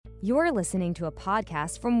You're listening to a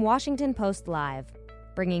podcast from Washington Post Live,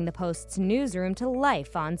 bringing the Post's newsroom to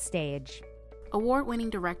life on stage.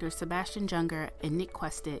 Award-winning directors Sebastian Junger and Nick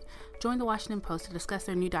Quested joined the Washington Post to discuss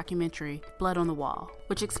their new documentary, Blood on the Wall,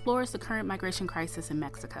 which explores the current migration crisis in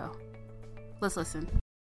Mexico. Let's listen.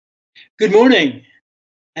 Good morning,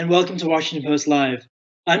 and welcome to Washington Post Live.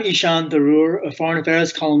 I'm Ishan Tharoor, a foreign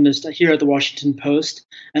affairs columnist here at the Washington Post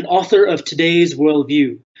and author of Today's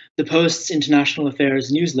Worldview, the Post's international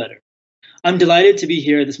affairs newsletter. I'm delighted to be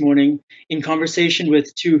here this morning in conversation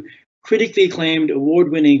with two critically acclaimed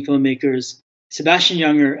award-winning filmmakers, Sebastian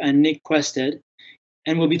Junger and Nick Quested,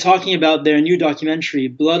 and we'll be talking about their new documentary,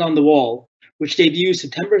 Blood on the Wall, which debuts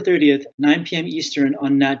September 30th, 9 p.m. Eastern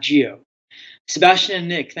on Nat Geo. Sebastian and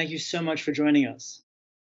Nick, thank you so much for joining us.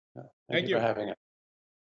 Thank you for having us.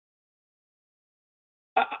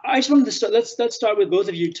 I just wanted to start, let's start with both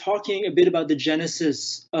of you talking a bit about the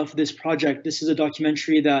genesis of this project. This is a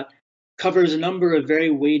documentary that covers a number of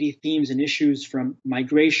very weighty themes and issues, from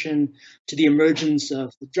migration to the emergence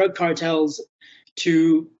of the drug cartels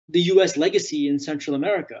to the US legacy in Central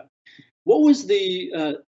America. What was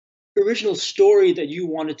the original story that you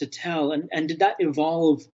wanted to tell, and did that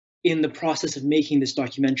evolve in the process of making this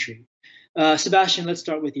documentary? Sebastian, let's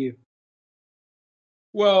start with you.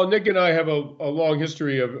 Well, Nick and I have a long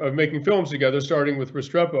history of making films together, starting with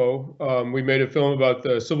Restrepo. We made a film about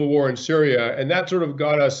the civil war in Syria, and that sort of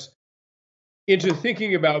got us into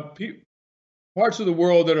thinking about parts of the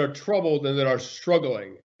world that are troubled and that are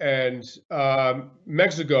struggling. And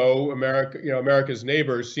Mexico, America's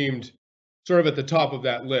neighbors, seemed sort of at the top of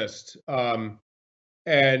that list.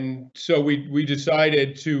 And so we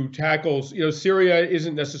decided to tackle, Syria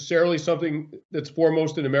isn't necessarily something that's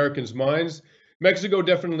foremost in Americans' minds. Mexico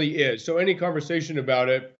definitely is. So any conversation about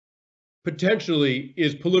it potentially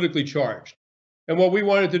is politically charged. And what we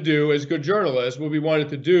wanted to do as good journalists,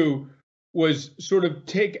 was sort of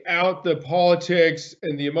take out the politics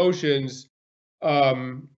and the emotions,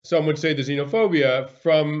 some would say the xenophobia,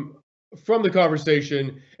 from the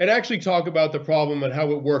conversation, and actually talk about the problem and how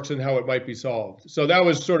it works and how it might be solved. So that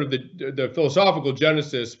was sort of the philosophical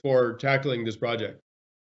genesis for tackling this project.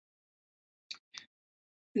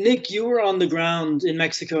 Nick, you were on the ground in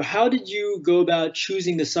Mexico. How did you go about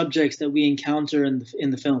choosing the subjects that we encounter in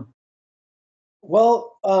the film?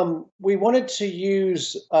 Well, we wanted to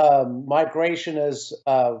use migration as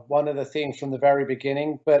one of the themes from the very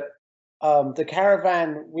beginning, but the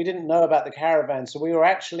caravan, we didn't know about the caravan. So we were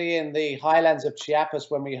actually in the highlands of Chiapas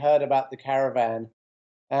when we heard about the caravan,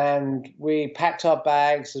 and we packed our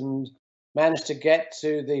bags and managed to get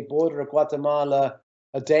to the border of Guatemala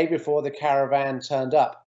a day before the caravan turned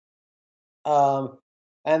up.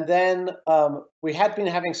 And then we had been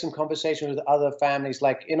having some conversations with other families.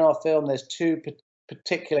 Like in our film, there's two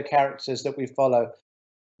particular characters that we follow.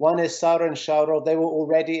 One is Sara and Shauro. They were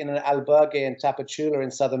already in an albergue in Tapachula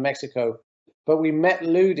in southern Mexico. But we met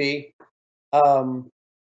Ludi as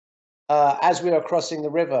we were crossing the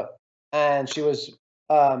river. And she was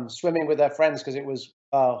swimming with her friends because it was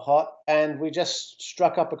hot. And we just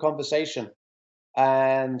struck up a conversation.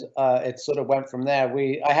 And it sort of went from there.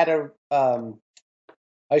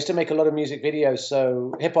 I used to make a lot of music videos,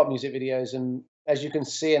 so hip hop music videos, and as you can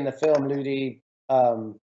see in the film, Ludi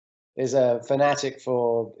is a fanatic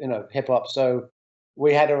for hip hop. So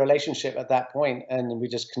we had a relationship at that point, and we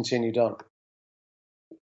just continued on.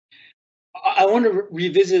 I want to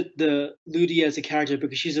revisit the Ludi as a character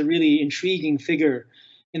because she's a really intriguing figure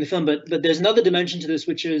in the film. But there's another dimension to this,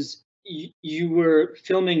 which is you were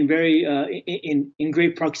filming very in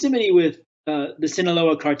great proximity with the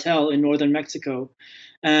Sinaloa cartel in northern Mexico,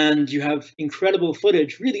 and you have incredible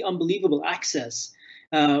footage, really unbelievable access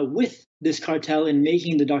with this cartel in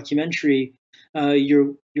making the documentary.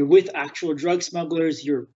 You're with actual drug smugglers.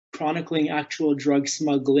 You're chronicling actual drug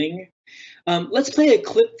smuggling. Let's play a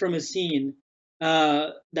clip from a scene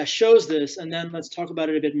that shows this, and then let's talk about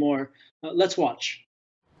it a bit more. Let's watch.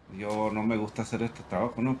 Yo no me gusta hacer este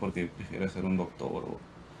trabajo, ¿no? Porque prefiero ser un doctor o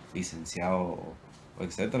licenciado o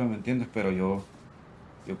etcétera, ¿me entiendes? Pero yo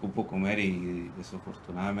ocupo comer y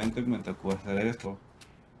desafortunadamente me tocó hacer esto.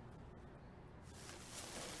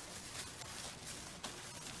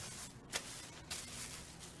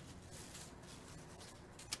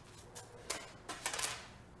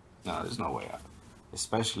 No, there's no way out.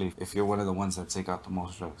 Especially if you're one of the ones that take out the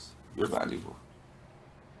most drugs. You're valuable.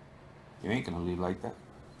 You ain't gonna leave like that.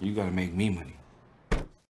 You gotta make me money.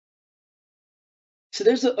 So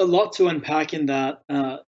there's a lot to unpack in that.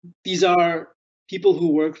 These are people who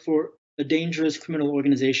work for a dangerous criminal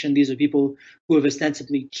organization. These are people who have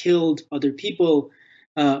ostensibly killed other people.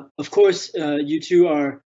 Of course, you two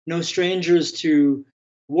are no strangers to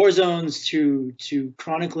war zones to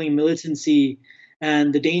chronicling militancy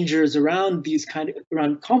and the dangers around these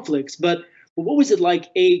around conflicts. But what was it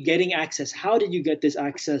like, getting access? How did you get this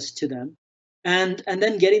access to them? And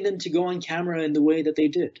then getting them to go on camera in the way that they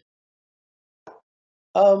did?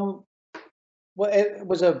 Well,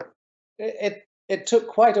 it took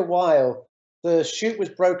quite a while. The shoot was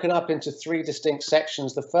broken up into 3 distinct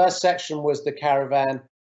sections. The first section was the caravan.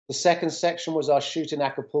 The second section was our shoot in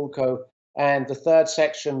Acapulco, and the third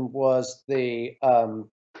section was the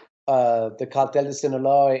Cartel de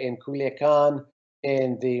Sinaloa in Culiacan,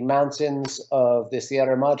 in the mountains of the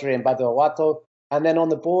Sierra Madre in Badiraguato, and then on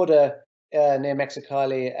the border near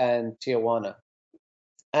Mexicali and Tijuana.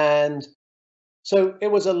 And so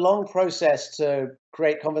it was a long process to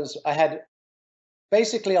create confidence.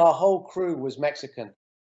 Basically, our whole crew was Mexican,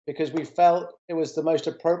 because we felt it was the most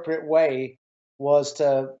appropriate way was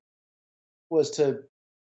to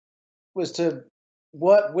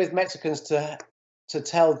work with Mexicans to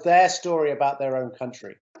tell their story about their own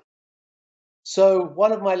country. So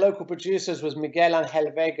one of my local producers was Miguel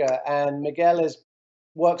Angel Vega, and Miguel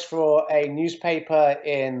works for a newspaper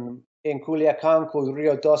in Culiacan called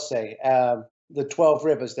Rio Doce, the 12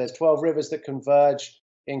 rivers. There's 12 rivers that converge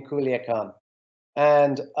in Culiacan.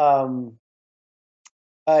 And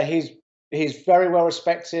he's very well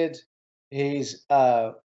respected. He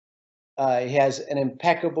has an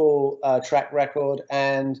impeccable track record,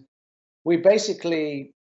 and we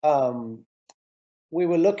basically we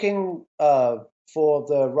were looking for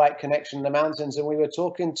the right connection in the mountains, and we were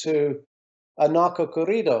talking to a narco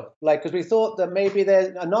corrido, because we thought that maybe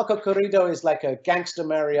a narco corrido is like a gangster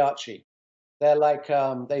mariachi. They're like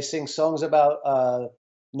they sing songs about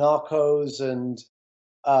narcos, and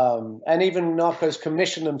even narcos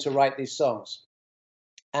commission them to write these songs.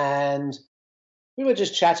 And we were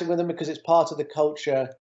just chatting with them because it's part of the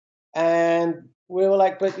culture. And we were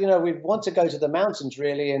like, but we want to go to the mountains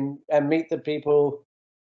really and meet the people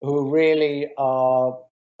who really are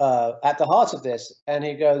at the heart of this. And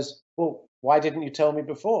he goes, well, why didn't you tell me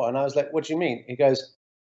before? And I was like, what do you mean? He goes,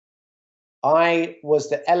 I was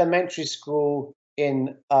the elementary school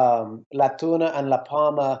in La Tuna and La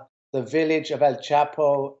Palma, the village of El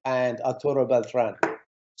Chapo and Arturo Beltran.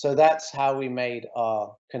 So that's how we made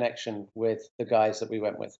our connection with the guys that we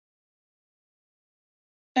went with.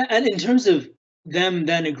 And in terms of them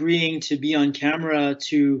then agreeing to be on camera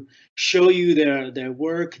to show you their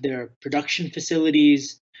work, their production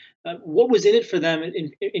facilities, what was in it for them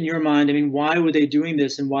in your mind? I mean, why were they doing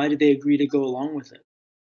this, and why did they agree to go along with it?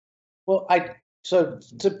 Well, so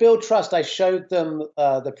to build trust, I showed them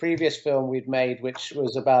the previous film we'd made, which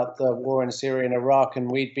was about the war in Syria and Iraq, and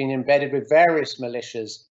we'd been embedded with various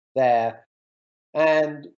militias there.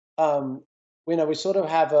 And we sort of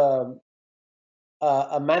have a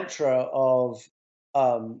mantra of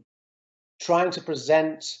trying to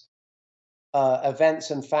present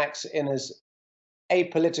events and facts in as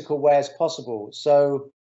apolitical way as possible.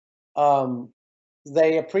 So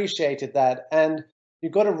they appreciated that. And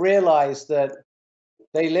you've got to realize that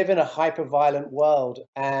they live in a hyper-violent world,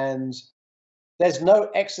 and there's no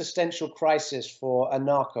existential crisis for a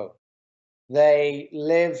narco. They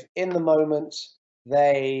live in the moment.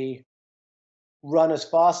 They run as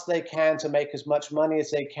fast as they can to make as much money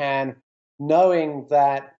as they can, knowing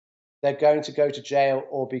that they're going to go to jail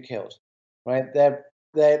or be killed. Right?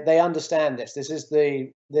 They understand this. This is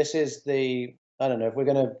the I don't know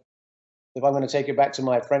if I'm going to take it back to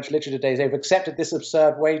my French literature days. They've accepted this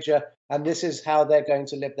absurd wager, and this is how they're going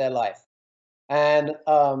to live their life. And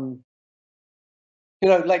for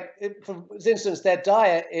instance, their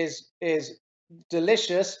diet is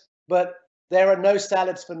delicious, but there are no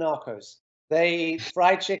salads for narcos. They eat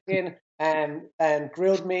fried chicken and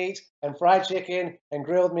grilled meat, and fried chicken and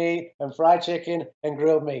grilled meat, and fried chicken and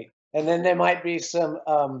grilled meat. And then there might be some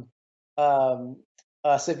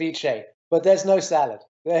ceviche, but there's no salad.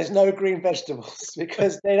 There's no green vegetables,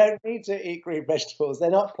 because they don't need to eat green vegetables.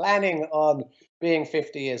 They're not planning on being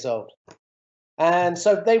 50 years old. And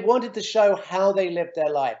so they wanted to show how they lived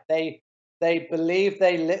their life. They believe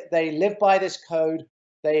they live by this code.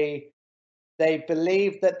 They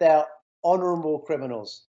believe that they're honorable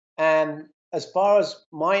criminals. And as far as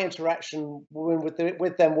my interaction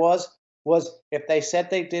with them was if they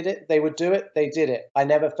said they did it, they would do it, they did it. I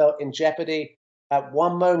never felt in jeopardy. At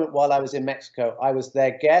one moment while I was in Mexico, I was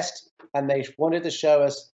their guest, and they wanted to show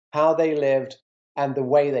us how they lived and the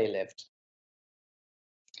way they lived.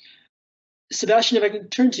 Sebastian, if I can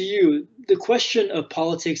turn to you, the question of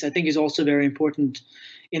politics, I think, is also very important.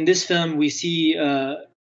 In this film, we see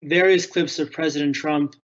various clips of President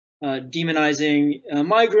Trump demonizing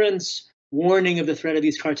migrants, warning of the threat of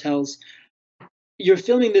these cartels. you're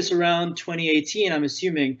filming this around 2018, I'm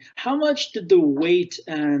assuming. How much did the weight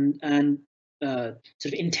and sort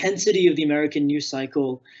of intensity of the American news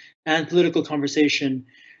cycle and political conversation,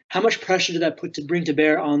 how much pressure did that put to bring to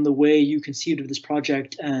bear on the way you conceived of this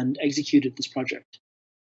project and executed this project?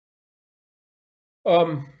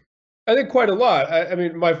 I think quite a lot. I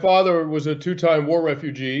mean, my father was a two-time war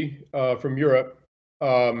refugee from Europe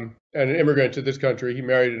and an immigrant to this country. He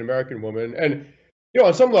married an American woman. And,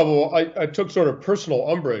 on some level, I took sort of personal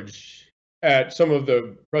umbrage at some of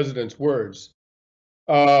the president's words.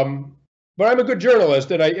 But I'm a good journalist,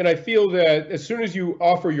 and I feel that as soon as you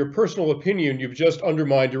offer your personal opinion, you've just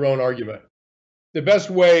undermined your own argument. The best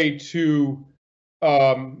way to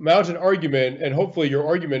mount an argument, and hopefully your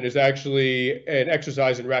argument is actually an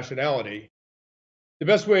exercise in rationality. The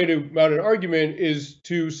best way to mount an argument is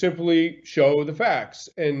to simply show the facts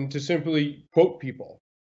and to simply quote people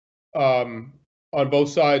on both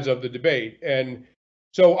sides of the debate. And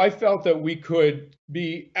so I felt that we could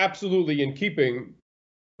be absolutely in keeping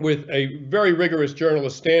with a very rigorous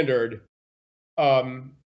journalist standard,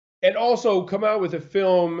 and also come out with a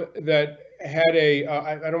film that had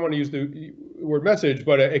I don't want to use the word message,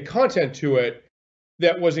 but a content to it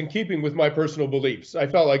that was in keeping with my personal beliefs. I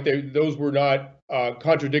felt like those were not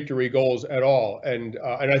contradictory goals at all, and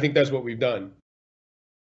I think that's what we've done.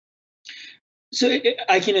 So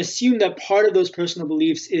I can assume that part of those personal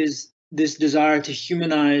beliefs is this desire to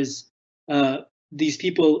humanize these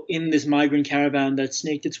people in this migrant caravan that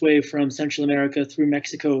snaked its way from Central America through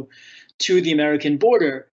Mexico to the American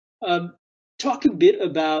border. Talk a bit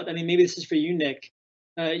about, I mean, maybe this is for you, Nick.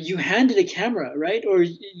 You handed a camera, right? Or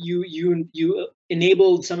you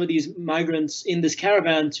enabled some of these migrants in this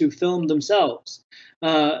caravan to film themselves,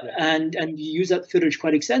 and you use that footage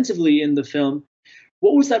quite extensively in the film.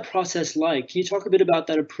 What was that process like? Can you talk a bit about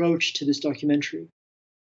that approach to this documentary?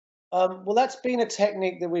 Well, that's been a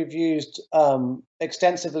technique that we've used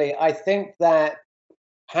extensively. I think that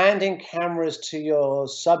handing cameras to your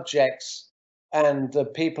subjects and the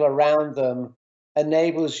people around them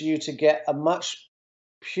enables you to get a much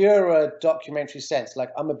purer documentary sense. Like,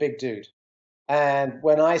 I'm a big dude. And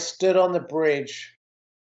when I stood on the bridge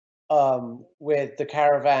with the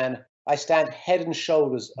caravan, I stand head and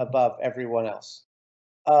shoulders above everyone else.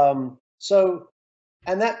 And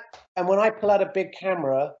when I pull out a big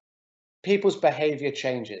camera, people's behavior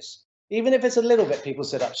changes. Even if it's a little bit, people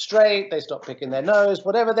sit up straight, they stop picking their nose,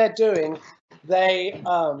 whatever they're doing, they're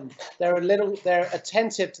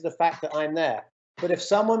attentive to the fact that I'm there. But if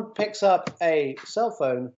someone picks up a cell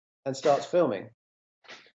phone and starts filming,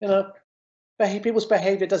 people's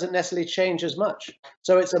behavior doesn't necessarily change as much.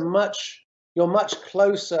 So you're much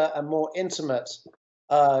closer and more intimate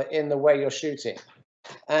in the way you're shooting.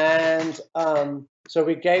 And so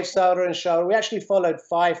we gave Sauder and Shahrul, we actually followed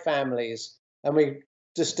 5 families, and we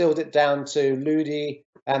distilled it down to Ludi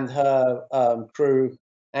and her crew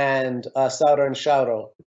and Sauder and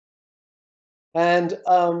Shahrul. And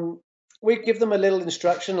we give them a little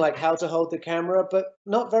instruction, like how to hold the camera, but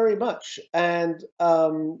not very much. And,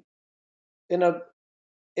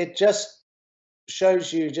 it just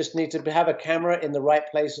shows you just need to have a camera in the right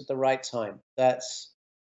place at the right time.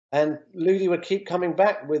 And Ludi would keep coming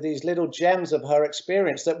back with these little gems of her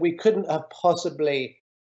experience that we couldn't have possibly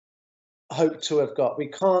hoped to have got. We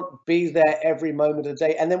can't be there every moment of the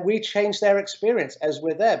day. And then we change their experience as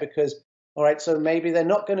we're there because, all right, so maybe they're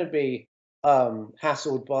not going to be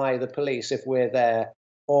hassled by the police if we're there,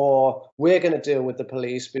 or we're going to deal with the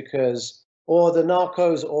police or the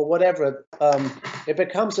narcos or whatever. It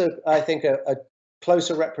becomes, I think, a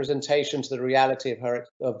closer representation to the reality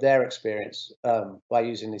of their experience by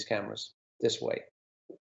using these cameras this way.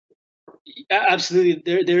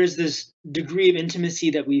 Absolutely, there is this degree of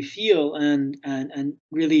intimacy that we feel and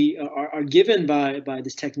really are given by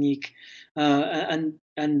this technique, and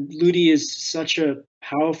Ludi is such a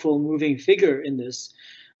powerful, moving figure in this.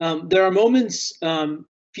 There are moments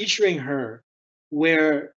featuring her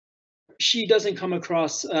where she doesn't come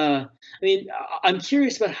across. I mean, I'm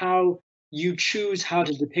curious about how you choose how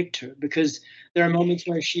to depict her, because there are moments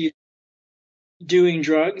where she's doing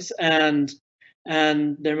drugs and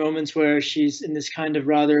there are moments where she's in this kind of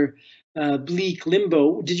rather bleak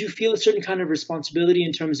limbo. Did you feel a certain kind of responsibility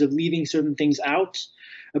in terms of leaving certain things out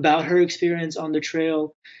about her experience on the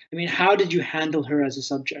trail? I mean, how did you handle her as a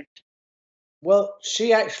subject? Well,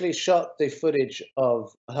 she actually shot the footage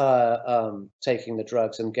of her taking the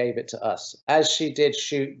drugs and gave it to us, as she did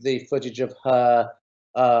shoot the footage of her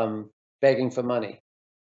begging for money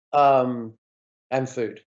and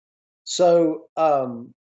food. So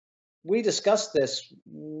we discussed this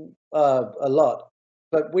a lot,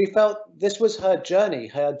 but we felt this was her journey.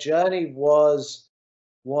 Her journey was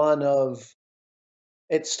one of,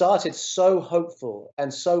 it started so hopeful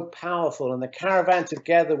and so powerful, and the caravan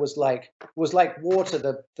together was like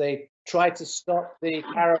water. They tried to stop the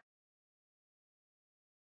caravan.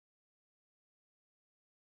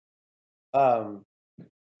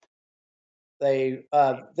 The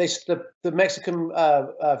Mexican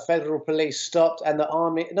federal police stopped, and the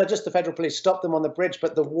army, not just the federal police, stopped them on the bridge,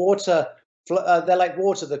 but the water, they're like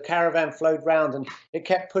water, the caravan flowed round and it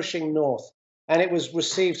kept pushing north. And it was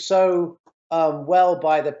received so well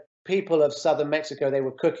by the people of southern Mexico. They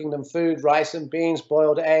were cooking them food, rice and beans,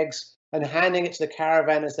 boiled eggs, and handing it to the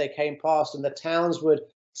caravan as they came past. And the towns would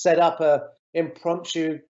set up a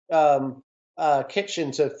impromptu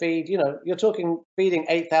kitchen to feed, you're talking feeding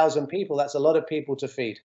 8,000 people. That's a lot of people to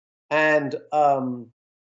feed, and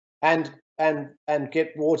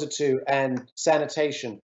get water to, and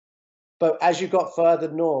sanitation. But as you got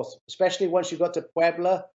further north, especially once you got to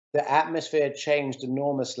Puebla, the atmosphere changed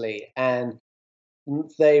enormously, and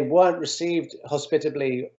they weren't received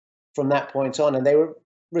hospitably from that point on. And they were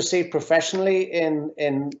received professionally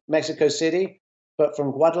in Mexico City, but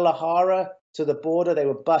from Guadalajara to the border, they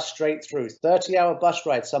were bused straight through. 30-hour bus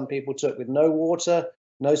rides some people took with no water,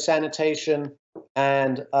 no sanitation,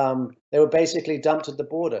 and they were basically dumped at the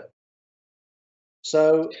border.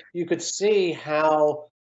 So you could see how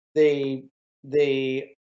the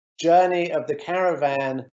journey of the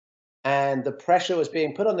caravan and the pressure was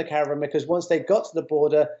being put on the caravan, because once they got to the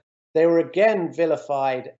border, they were again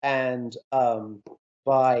vilified and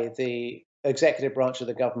by the executive branch of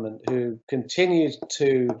the government, who continued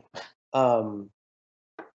to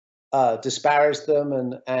disparage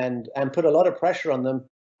them and put a lot of pressure on them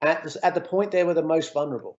at the point they were the most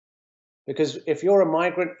vulnerable. Because if you're a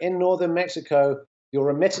migrant in northern Mexico, your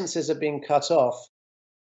remittances are being cut off.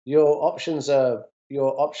 Your options are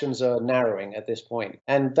narrowing at this point,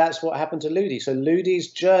 and that's what happened to Ludi. So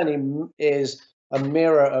Ludi's journey is a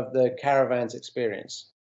mirror of the caravan's experience.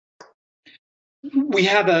 We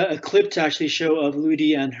have a clip to actually show of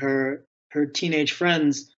Ludi and her teenage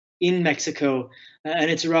friends in Mexico, and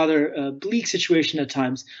it's a rather bleak situation at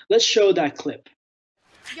times. Let's show that clip.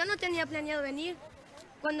 Yo no tenía planeado venir.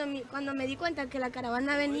 Cuando me di cuenta que la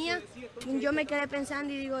caravana venía, yo me quedé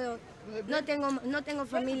pensando y digo, no tengo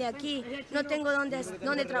familia aquí, no tengo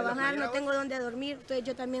dónde trabajar, no tengo dónde dormir, entonces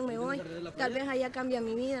yo también me voy. Tal vez allá cambia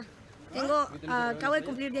mi vida. Acabo de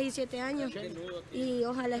cumplir 17 años y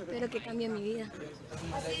ojalá espero que cambie mi vida.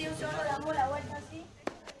 Así de un solo damos la vuelta así.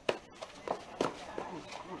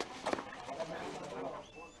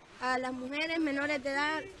 A las mujeres menores de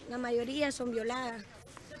edad, la mayoría son violadas.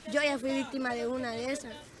 Yo ya fui víctima de una de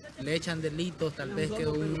esas. Le echan delitos, tal vez que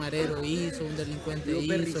un marero hizo, un delincuente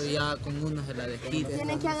hizo, y ya con uno se la desquita.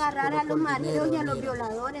 Tienen que agarrar a los mareros y a los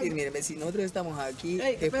violadores. Y mire, si nosotros estamos aquí,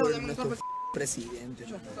 es por nuestro presidente.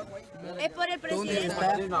 Es por el presidente. ¿Dónde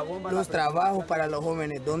están los trabajos para los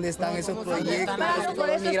jóvenes? ¿Dónde están esos proyectos? Por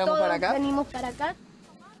eso migramos para acá. Venimos para acá.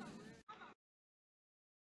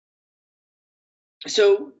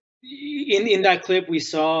 So in that clip, we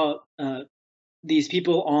saw these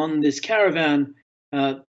people on this caravan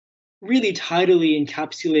really tidily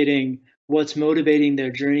encapsulating what's motivating their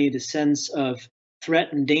journey, the sense of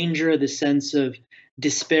threat and danger, the sense of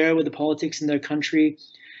despair with the politics in their country.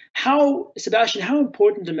 Sebastian, how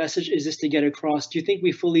important a message is this to get across? Do you think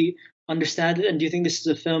we fully understand it? And do you think this is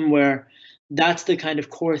a film where that's the kind of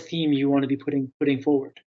core theme you want to be putting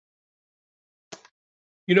forward?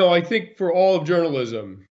 I think for all of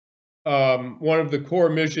journalism, one of the core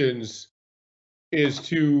missions is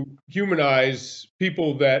to humanize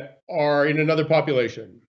people that are in another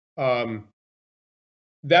population.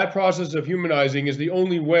 That process of humanizing is the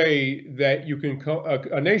only way that you can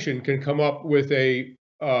a nation can come up with a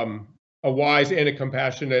wise and a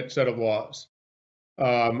compassionate set of laws.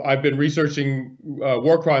 I've been researching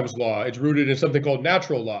war crimes law. It's rooted in something called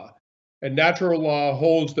natural law. And natural law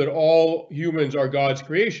holds that all humans are God's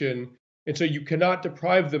creation, and so you cannot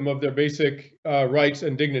deprive them of their basic rights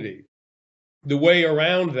and dignity. The way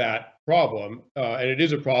around that problem, and it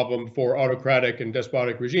is a problem for autocratic and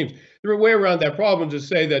despotic regimes, the way around that problem is to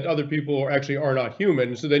say that other people actually are not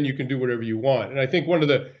human, so then you can do whatever you want. And I think one of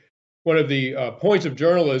the points of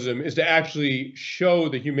journalism is to actually show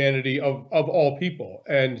the humanity of all people.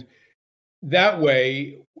 And that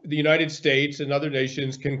way, the United States and other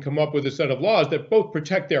nations can come up with a set of laws that both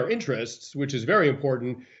protect their interests, which is very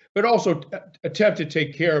important, but also attempt to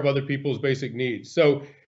take care of other people's basic needs. So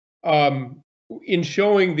in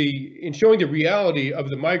showing the reality of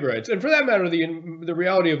the migrants, and for that matter, the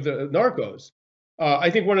reality of the narcos, I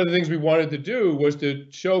think one of the things we wanted to do was to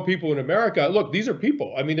show people in America, look, these are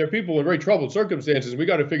people. I mean, they're people in very troubled circumstances. We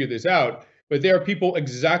got to figure this out. but they are people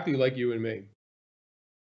exactly like you and me.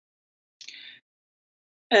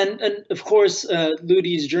 And of course,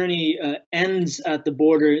 Ludi's journey ends at the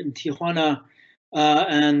border in Tijuana.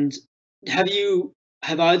 And have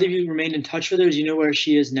either of you remained in touch with her? Do you know where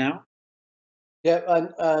she is now? Yeah,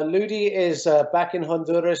 Ludi is back in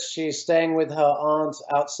Honduras. She's staying with her aunt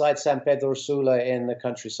outside San Pedro Sula in the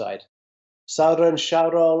countryside. Saura and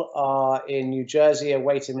Shaurol are in New Jersey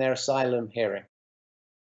awaiting their asylum hearing.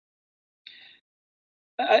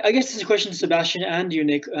 I guess this is a question to Sebastian and you,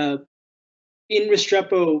 Nick. In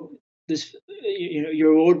Restrepo, this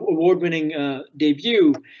your award-winning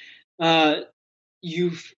debut,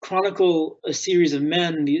 you chronicle a series of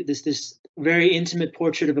men. This very intimate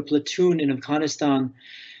portrait of a platoon in Afghanistan,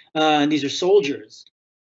 and these are soldiers,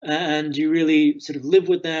 and you really sort of live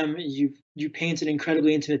with them. You paint an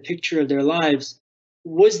incredibly intimate picture of their lives.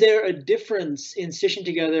 Was there a difference in stitching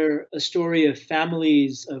together a story of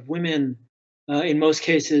families, of women, in most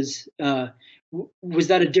cases? Was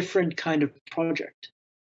that a different kind of project?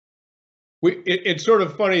 It's sort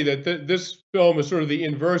of funny that this film is sort of the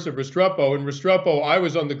inverse of Restrepo. In Restrepo, I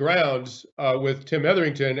was on the grounds with Tim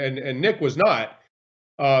Etherington, and Nick was not.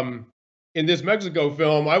 In this Mexico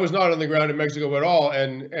film, I was not on the ground in Mexico at all,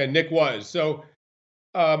 and Nick was. So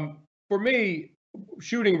for me,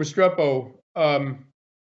 shooting Restrepo,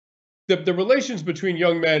 the relations between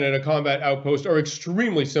young men at a combat outpost are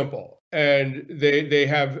extremely simple, and they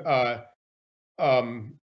have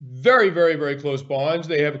very, very, very close bonds.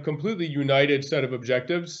 They have a completely united set of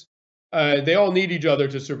objectives. They all need each other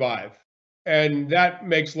to survive. And that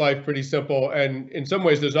makes life pretty simple. And in some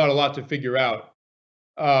ways, there's not a lot to figure out.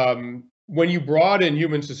 When you broaden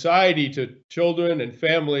human society to children and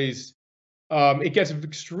families, it gets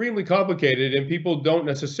extremely complicated, and people don't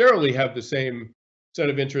necessarily have the same set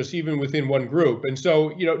of interests, even within one group. And so,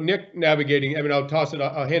 Nick navigating, I mean, I'll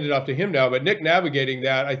hand it off to him now, but Nick navigating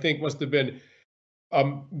that, I think, must have been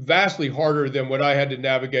vastly harder than what I had to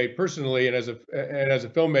navigate personally and as a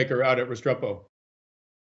filmmaker out at Restrepo.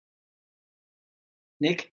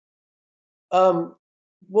 Nick? Well,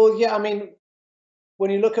 yeah, I mean, when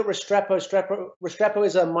you look at Restrepo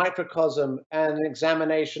is a microcosm and an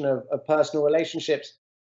examination of personal relationships.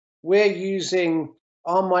 We're using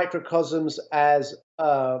our microcosms as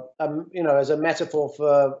as a metaphor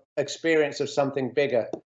for experience of something bigger.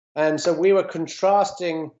 And so we were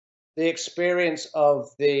contrasting the experience of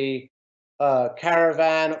the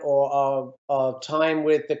caravan or our time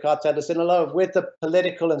with the Cartel de Sinaloa with the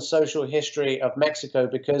political and social history of Mexico,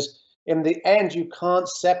 because in the end, you can't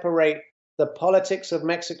separate the politics of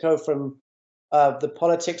Mexico from the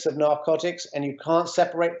politics of narcotics, and you can't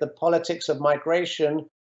separate the politics of migration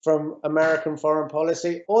from American foreign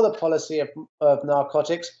policy or the policy of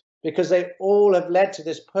narcotics, because they all have led to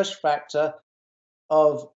this push factor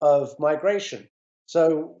of migration.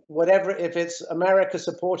 So whatever, if it's America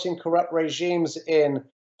supporting corrupt regimes in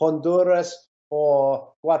Honduras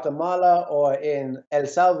or Guatemala or in El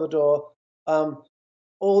Salvador,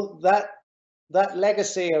 all that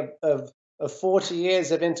legacy of 40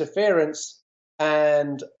 years of interference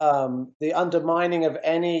and the undermining of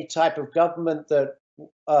any type of government that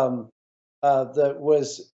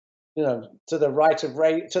was, to the right of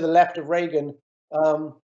to the left of Reagan,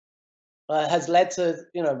 has led to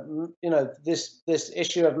this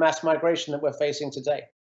issue of mass migration that we're facing today.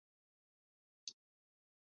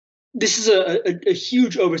 This is a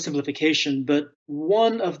huge oversimplification, but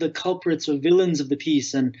one of the culprits or villains of the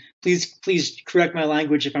piece, and please correct my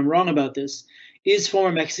language if I'm wrong about this, is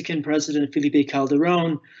former Mexican President Felipe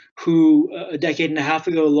Calderón, who a decade and a half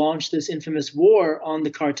ago launched this infamous war on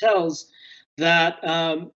the cartels that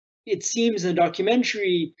it seems in the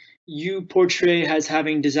documentary you portray as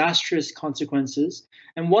having disastrous consequences.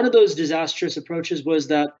 And one of those disastrous approaches was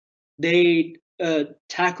that they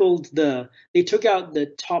they took out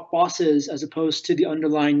the top bosses as opposed to the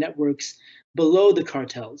underlying networks below the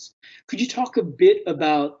cartels. Could you talk a bit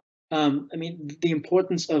about, the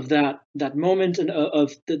importance of that moment and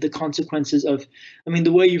of the consequences of,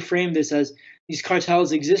 the way you frame this as these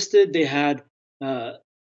cartels existed, they had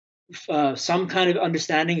some kind of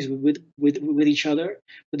understandings with each other,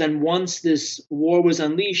 but then once this war was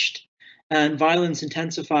unleashed and violence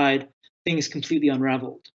intensified, things completely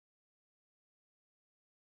unraveled.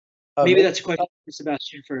 Maybe that's a question for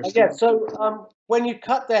Sebastian first. Yeah. So when you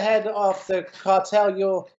cut the head off the cartel,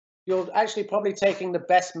 you're actually probably taking the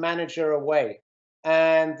best manager away,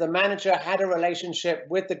 and the manager had a relationship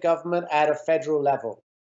with the government at a federal level.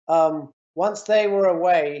 Once they were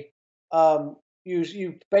away,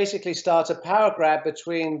 you basically start a power grab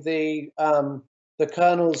between the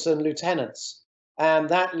colonels and lieutenants, and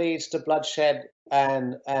that leads to bloodshed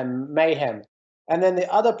and mayhem. And then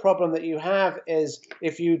the other problem that you have is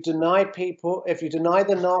if you deny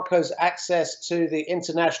the narcos access to the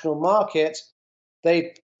international market,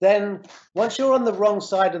 then once you're on the wrong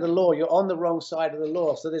side of the law, you're on the wrong side of the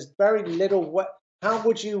law. So there's very little. How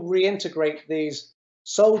would you reintegrate these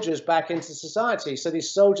soldiers back into society? So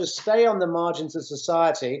these soldiers stay on the margins of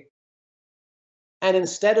society, and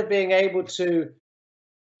instead of being able to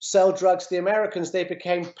sell drugs to the Americans, they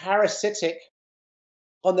became parasitic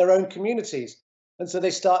on their own communities. And so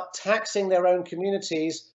they start taxing their own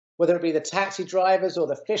communities, whether it be the taxi drivers or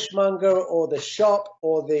the fishmonger or the shop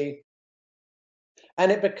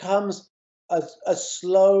and it becomes a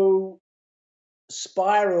slow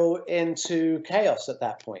spiral into chaos at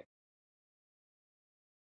that point.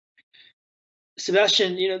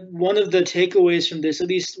 Sebastian, one of the takeaways from this, at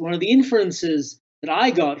least one of the inferences that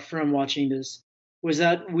I got from watching this, was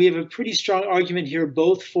that we have a pretty strong argument here,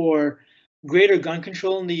 both for greater gun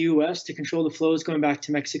control in the U.S. to control the flows going back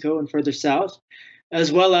to Mexico and further south,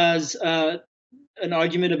 as well as an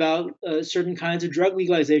argument about certain kinds of drug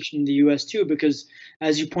legalization in the U.S. too, because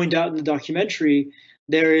as you point out in the documentary,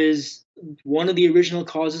 there is one of the original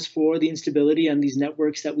causes for the instability and these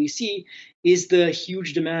networks that we see is the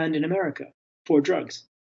huge demand in America for drugs.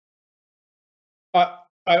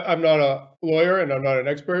 I'm not a lawyer and I'm not an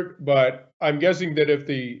expert, but I'm guessing that if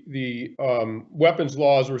the weapons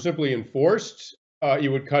laws were simply enforced,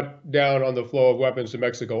 you would cut down on the flow of weapons to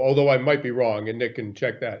Mexico, although I might be wrong, and Nick can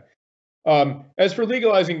check that. As for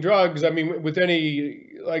legalizing drugs, I mean, with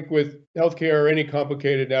healthcare or any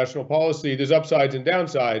complicated national policy, there's upsides and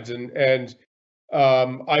downsides. And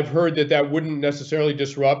I've heard that wouldn't necessarily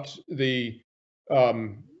disrupt the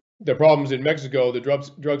problems in Mexico, the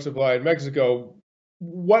drug supply in Mexico.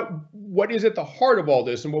 What is at the heart of all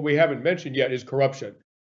this, and what we haven't mentioned yet, is corruption.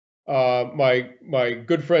 My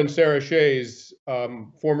good friend Sarah Shays,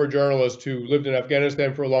 former journalist who lived in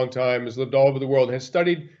Afghanistan for a long time, has lived all over the world, and has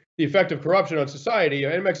studied the effect of corruption on society.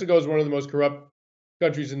 And Mexico is one of the most corrupt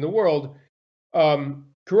countries in the world.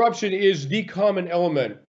 Corruption is the common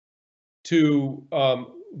element to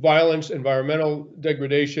violence, environmental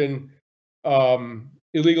degradation,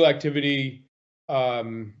 illegal activity,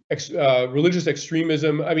 religious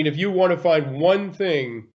extremism. I mean, if you want to find one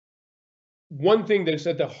thing that's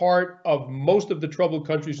at the heart of most of the troubled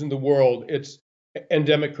countries in the world, it's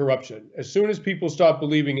endemic corruption. As soon as people stop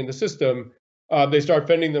believing in the system, they start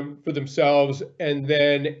fending them for themselves, and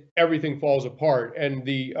then everything falls apart. And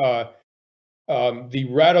the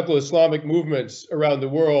radical Islamic movements around the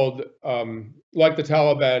world, like the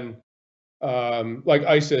Taliban, like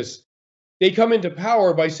ISIS, they come into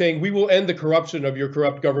power by saying, we will end the corruption of your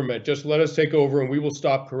corrupt government. Just let us take over and we will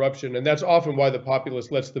stop corruption. And that's often why the populace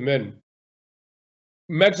lets them in.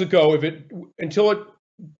 Mexico, until it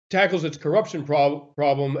tackles its corruption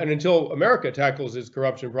problem, and until America tackles its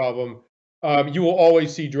corruption problem, you will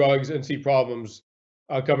always see drugs and see problems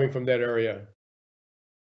coming from that area.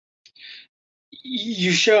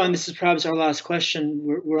 You show, and this is perhaps our last question,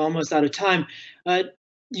 we're almost out of time.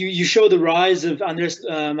 You show the rise of Andrés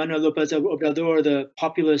Manuel López Obrador, the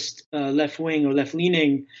populist left-wing or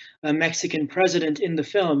left-leaning Mexican president in the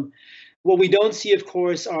film. What we don't see, of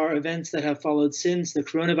course, are events that have followed since, the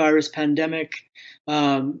coronavirus pandemic,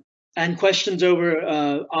 and questions over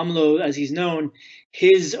AMLO, as he's known,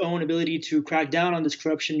 his own ability to crack down on this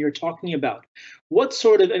corruption you're talking about. What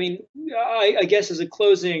sort of, I guess as a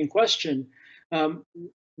closing question,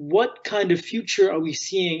 what kind of future are we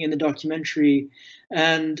seeing in the documentary,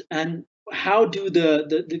 and how do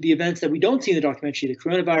the events that we don't see in the documentary, the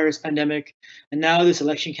coronavirus pandemic, and now this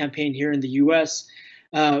election campaign here in the U.S.,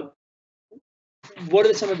 what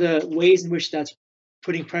are some of the ways in which that's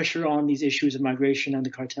putting pressure on these issues of migration and the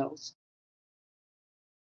cartels?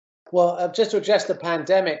 Well, just to address the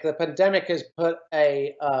pandemic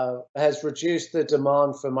has reduced the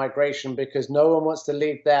demand for migration because no one wants to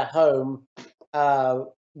leave their home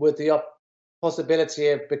with the possibility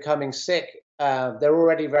of becoming sick. They're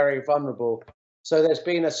already very vulnerable. So there's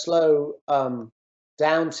been a slow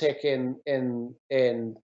downtick in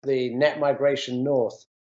the net migration north.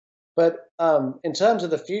 But in terms of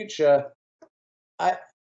the future, and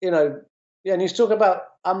you talk about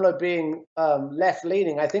AMLO being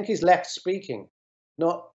left-leaning. I think he's left-speaking.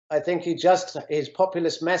 I think his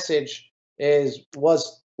populist message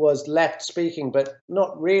was left-speaking, but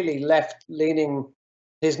not really left-leaning.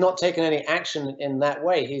 He's not taken any action in that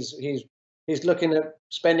way. He's looking at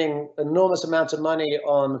spending enormous amounts of money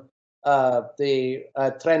on the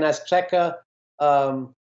Tren Azteca,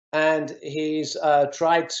 and he's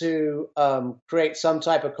tried to create some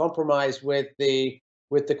type of compromise with the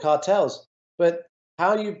cartels. But how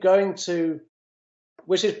are you going to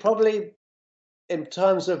which is probably, in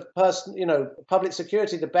terms of public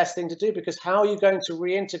security, the best thing to do, because how are you going to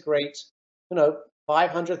reintegrate,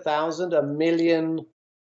 500,000, 1 million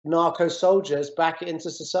narco soldiers back into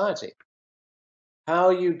society? How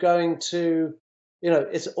are you going to,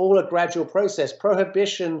 it's all a gradual process.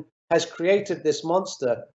 Prohibition has created this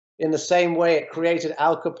monster in the same way it created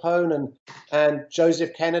Al Capone and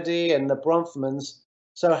Joseph Kennedy and the Bronfmans.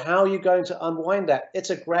 So how are you going to unwind that?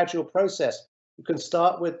 It's a gradual process. You can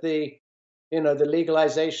start with the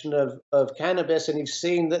legalization of cannabis, and you've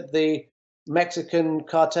seen that the Mexican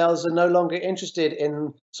cartels are no longer interested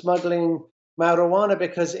in smuggling marijuana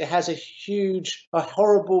because it has a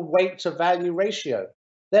horrible weight to value ratio.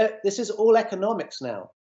 This is all economics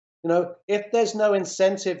now. If there's no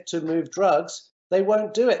incentive to move drugs, they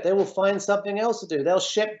won't do it. They will find something else to do. They'll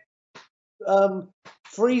ship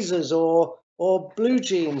freezers or blue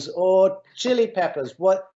jeans or chili peppers.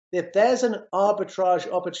 If there's an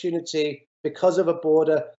arbitrage opportunity because of a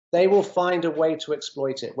border, they will find a way to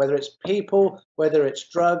exploit it, whether it's people, whether it's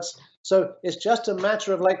drugs. So it's just a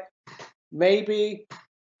matter of maybe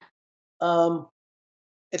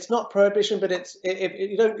it's not prohibition, but it's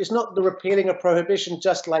not the repealing of prohibition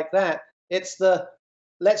just like that. It's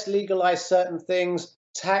let's legalize certain things,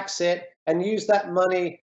 tax it, and use that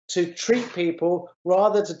money to treat people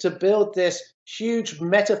rather than to build this huge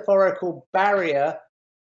metaphorical barrier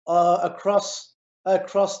across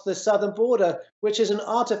the southern border, which is an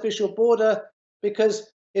artificial border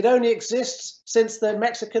because it only exists since the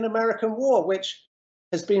Mexican-American War, which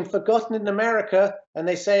has been forgotten in America, and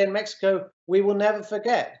they say in Mexico, we will never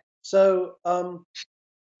forget. So, how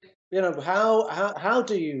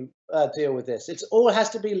do you deal with this? It all has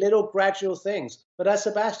to be little gradual things. But as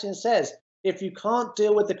Sebastian says, if you can't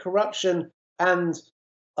deal with the corruption and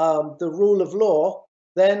the rule of law,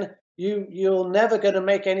 then you're never going to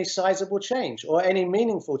make any sizable change or any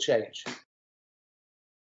meaningful change.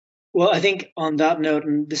 Well, I think on that note,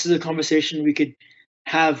 and this is a conversation we could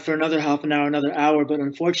have for another half an hour, another hour, but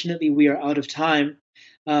unfortunately we are out of time.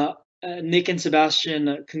 Nick and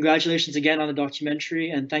Sebastian, congratulations again on the documentary,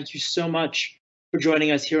 and thank you so much for joining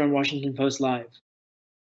us here on Washington Post Live.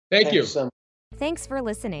 Thank you. Thanks for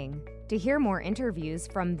listening. To hear more interviews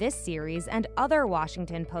from this series and other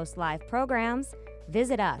Washington Post Live programs,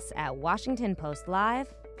 visit us at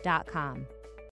WashingtonPostLive.com.